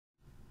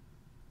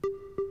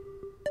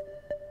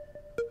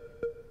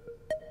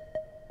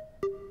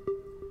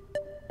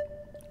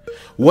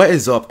What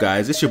is up,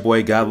 guys? It's your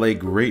boy Godlike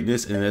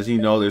Greatness, and as you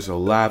know, there's a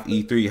lot of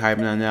E3 hype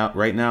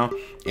right now,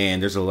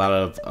 and there's a lot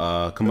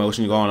of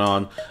commotion going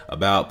on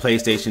about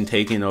PlayStation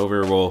taking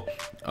over,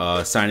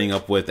 signing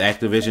up with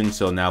Activision.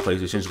 So now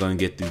PlayStation is going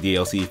to get the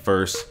DLC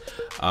first,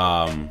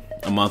 a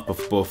month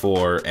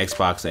before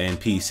Xbox and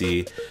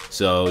PC.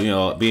 So, you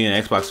know, being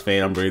an Xbox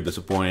fan, I'm very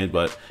disappointed,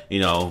 but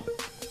you know,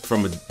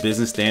 from a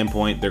business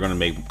standpoint, they're gonna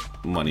make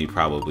money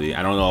probably.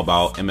 I don't know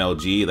about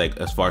MLG, like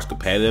as far as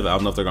competitive, I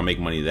don't know if they're gonna make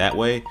money that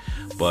way,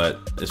 but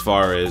as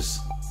far as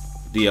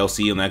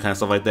DLC and that kind of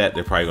stuff like that,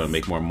 they're probably gonna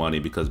make more money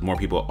because more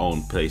people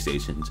own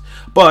PlayStations.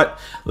 But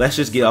let's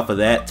just get off of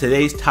that.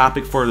 Today's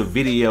topic for the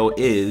video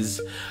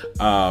is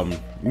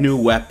new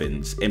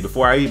weapons. And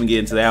before I even get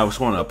into that, I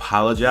just want to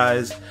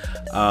apologize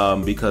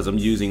because I'm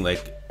using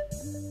like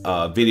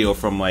a video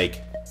from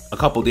like a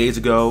couple days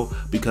ago,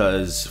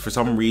 because for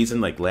some reason,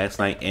 like last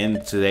night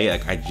and today,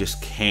 like I just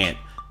can't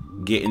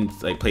get in,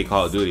 like play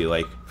Call of Duty.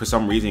 Like for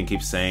some reason it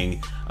keeps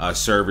saying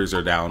servers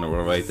are down or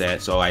whatever like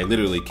that, so I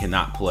literally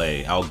cannot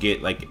play. I'll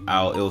get like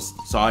it'll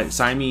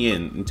sign me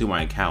into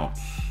my account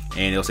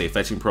and it'll say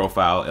fetching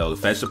profile, it'll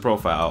fetch the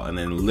profile, and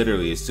then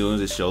literally as soon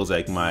as it shows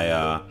like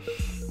my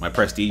my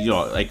prestige, you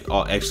know, like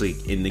actually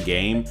in the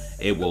game,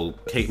 it will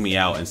kick me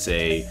out and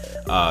say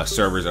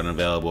servers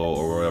unavailable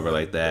or whatever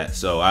like that.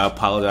 So I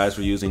apologize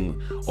for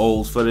using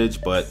old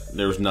footage, but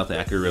there was nothing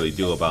I could really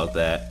do about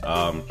that.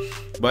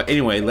 But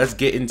anyway, let's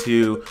get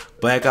into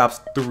Black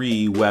Ops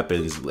 3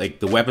 weapons. Like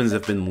the weapons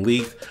have been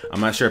leaked.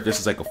 I'm not sure if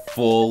this is like a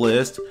full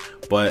list,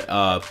 but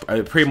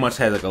it pretty much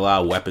has like a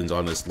lot of weapons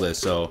on this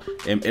list. So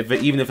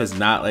even if it's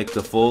not like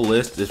the full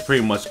list, it's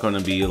pretty much going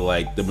to be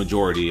like the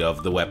majority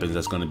of the weapons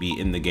that's going to be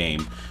in the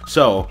game.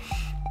 So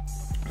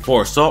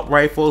for assault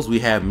rifles, we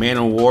have Man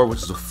of War,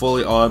 which is a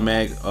fully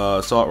automatic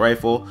assault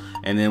rifle,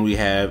 and then we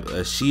have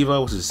a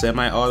Shiva, which is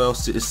semi-auto,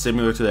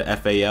 similar to the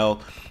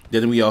FAL.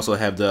 Then we also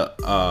have the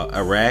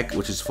Iraq,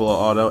 which is full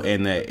auto,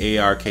 and the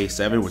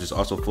ARK-7, which is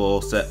also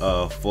full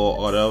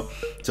auto.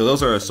 So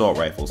those are assault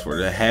rifles. For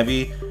the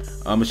heavy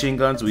machine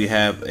guns, we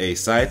have a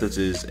Scythe, which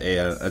is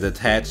a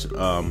detached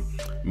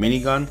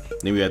minigun.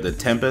 Then we have the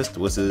Tempest,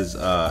 which is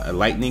a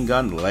lightning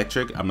gun,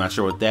 electric. I'm not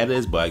sure what that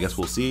is, but I guess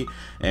we'll see.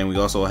 And we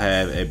also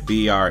have a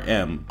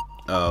BRM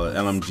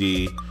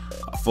LMG,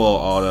 full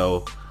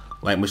auto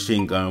light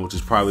machine gun, which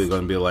is probably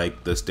going to be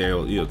like the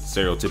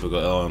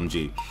stereotypical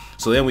LMG.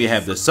 So then we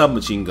have the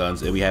submachine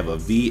guns, and we have a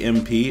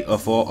VMP, a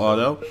full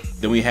auto.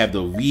 Then we have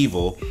the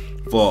Weevil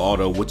full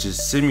auto, which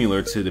is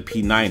similar to the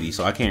P90.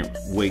 So I can't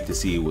wait to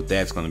see what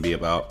that's going to be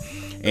about.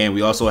 And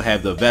we also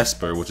have the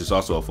Vesper, which is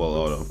also a full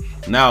auto.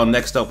 Now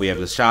next up we have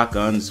the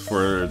shotguns.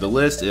 For the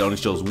list, it only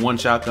shows one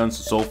shotgun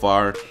so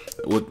far.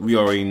 What we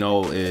already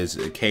know is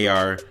a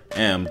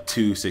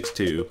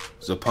KRM-262.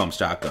 It's a pump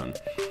shotgun.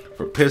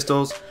 For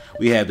pistols,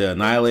 we have the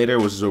Annihilator,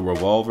 which is a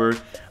revolver,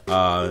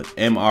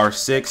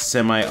 MR6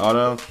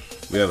 semi-auto.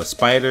 We have a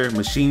Spider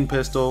machine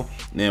pistol,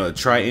 and then a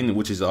Triton,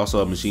 which is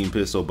also a machine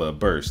pistol but a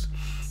burst.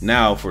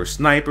 Now for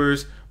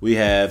snipers, we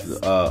have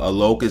a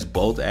Locust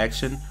bolt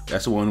action.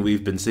 That's the one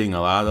we've been seeing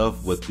a lot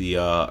of with the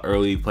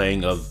early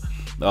playing of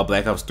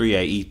Black Ops 3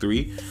 at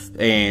E3,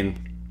 and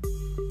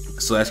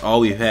so that's all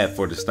we've had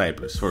for the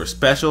snipers. For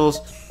specials,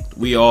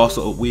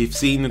 we've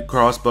seen the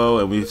crossbow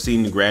and we've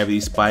seen the gravity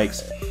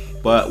spikes,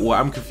 but what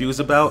I'm confused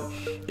about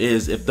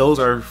is if those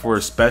are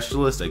for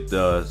specialists, like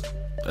a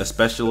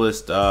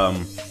specialist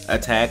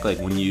attack, like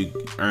when you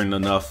earn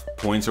enough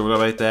points or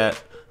whatever like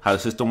that, how the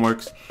system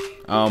works.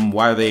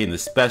 Why are they in the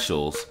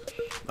specials?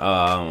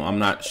 I'm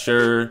not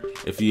sure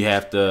if you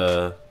have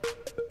to,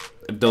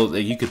 if those,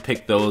 you could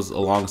pick those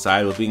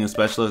alongside with being a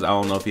specialist. I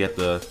don't know if you have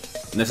to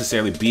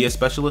necessarily be a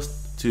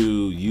specialist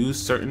to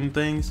use certain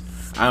things.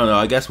 I don't know.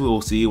 I guess we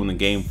will see when the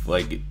game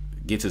like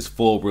gets its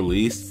full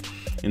release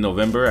in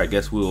November. I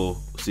guess we'll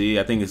see.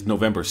 I think it's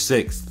November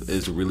 6th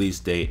is the release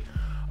date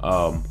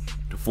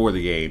for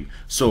the game.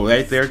 So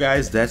right there,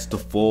 guys, that's the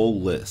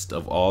full list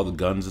of all the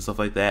guns and stuff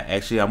like that.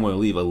 Actually, I'm going to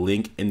leave a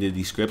link in the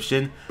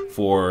description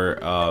for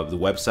the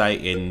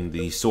website and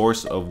the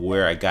source of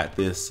where I got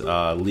this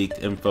leaked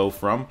info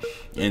from,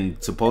 and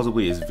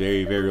supposedly it's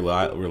very, very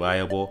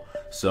reliable.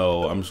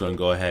 So I'm just going to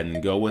go ahead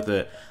and go with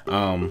it.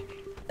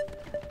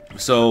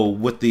 So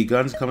with the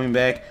guns coming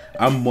back,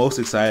 I'm most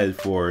excited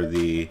for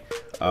the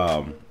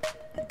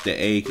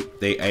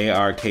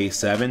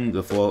ARK-7,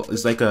 the full.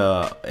 It's like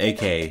a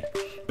AK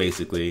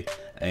basically,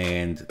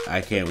 and I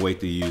can't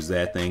wait to use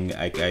that thing.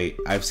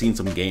 I've seen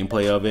some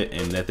gameplay of it,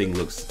 and that thing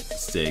looks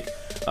sick.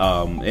 It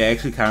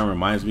actually kind of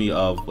reminds me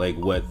of like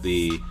what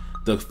the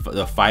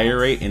fire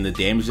rate and the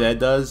damage that it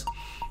does.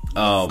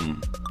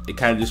 It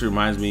kind of just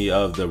reminds me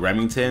of the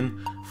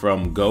Remington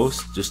from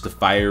Ghost, just the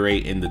fire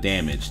rate and the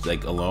damage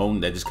like alone.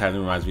 That just kind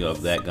of reminds me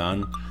of that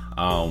gun,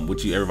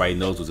 which everybody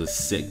knows was a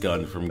sick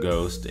gun from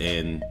Ghost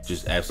and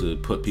just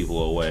absolutely put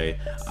people away.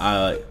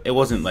 It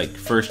wasn't like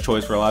first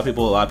choice for a lot of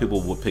people. A lot of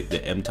people would pick the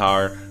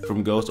MTAR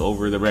from Ghost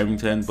over the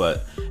Remington,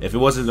 but if it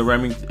wasn't the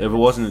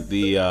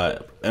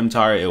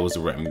MTAR, it was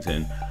the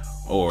Remington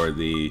or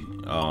the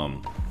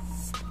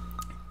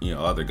you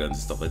know, other guns and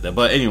stuff like that.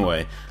 But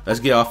anyway, let's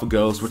get off of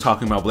Ghosts. We're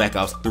talking about Black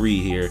Ops 3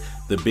 here,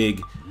 the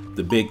big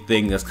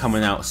thing that's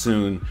coming out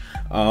soon.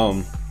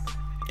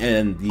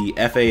 And the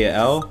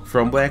FAL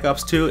from Black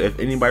Ops 2, if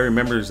anybody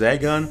remembers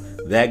that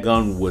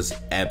gun was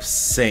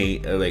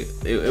insane. Like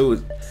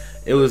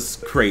it was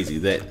crazy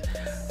that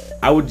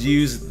I would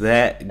use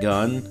that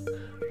gun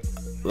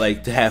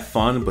like to have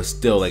fun, but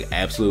still like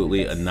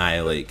absolutely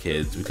annihilate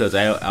kids, because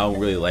I don't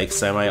really like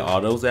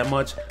semi-autos that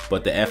much.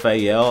 But the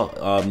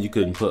FAL, you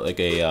could put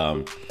like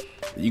a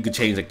you could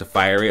change like the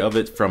fire rate of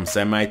it from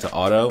semi to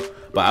auto,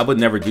 but I would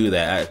never do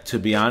that. To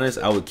be honest,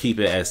 I would keep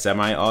it as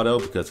semi-auto,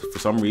 because for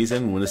some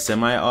reason when it's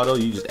semi-auto,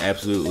 you just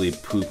absolutely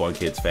poop on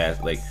kids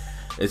fast. Like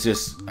it's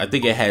just, I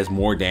think it has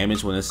more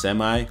damage when it's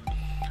semi.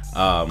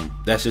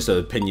 That's just an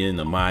opinion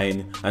of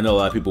mine. I know a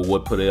lot of people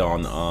would put it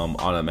on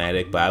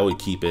automatic, but I would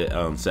keep it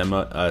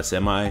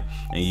semi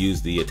and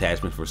use the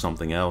attachment for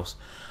something else.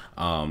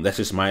 That's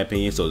just my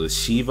opinion. So the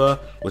Shiva,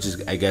 which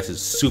is, I guess,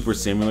 is super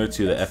similar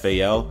to the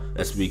FAL,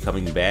 that's be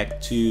coming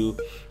back to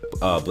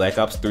Black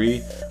Ops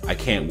 3. I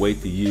can't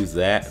wait to use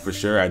that for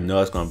sure. I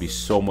know it's going to be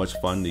so much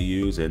fun to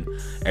use, and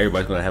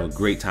everybody's going to have a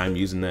great time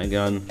using that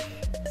gun.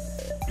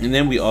 And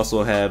then we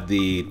also have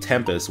the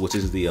Tempest, which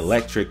is the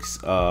electric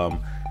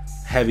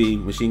heavy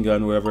machine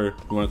gun, whatever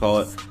you want to call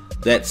it.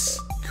 That's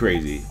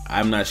crazy.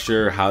 I'm not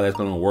sure how that's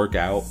going to work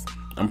out.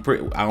 I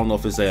don't know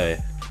if it's a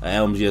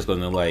LMG that's going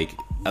to like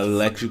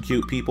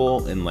electrocute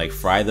people and like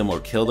fry them or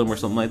kill them or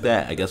something like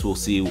that. I guess we'll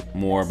see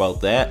more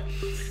about that.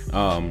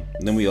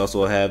 Then we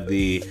also have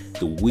the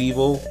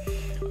Weevil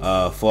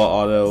full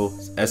auto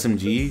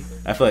SMG.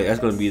 I feel like that's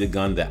going to be the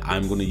gun that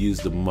I'm going to use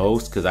the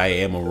most, because I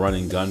am a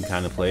running gun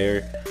kind of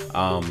player.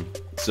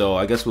 So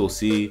I guess we'll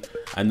see.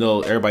 I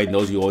know everybody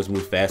knows you always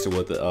move faster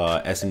with the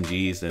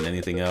SMGs than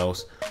anything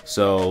else.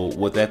 So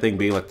with that thing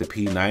being like the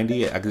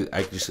P90,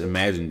 I could just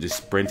imagine just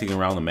sprinting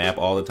around the map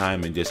all the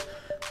time and just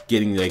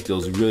getting like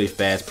those really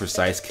fast,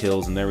 precise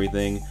kills and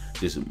everything.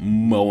 Just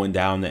mowing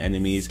down the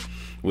enemies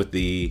with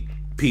the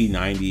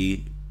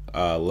P90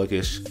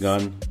 lookish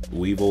gun,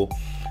 Weevil.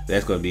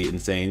 That's going to be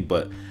insane.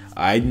 But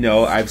I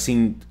know I've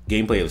seen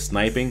gameplay of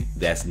sniping.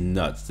 That's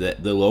nuts. The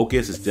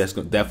Locust is just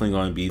definitely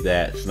going to be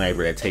that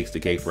sniper that takes the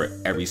cake for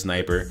every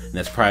sniper, and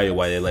that's probably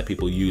why they let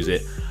people use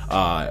it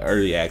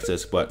early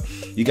access. But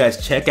you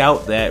guys check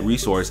out that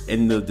resource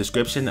in the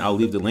description. I'll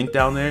leave the link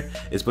down there.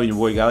 It's been your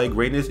boy Godlike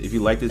Greatness. If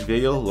you like this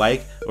video,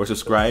 like or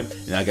subscribe,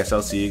 and I guess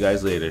I'll see you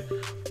guys later.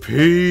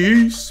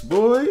 Peace,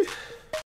 boy.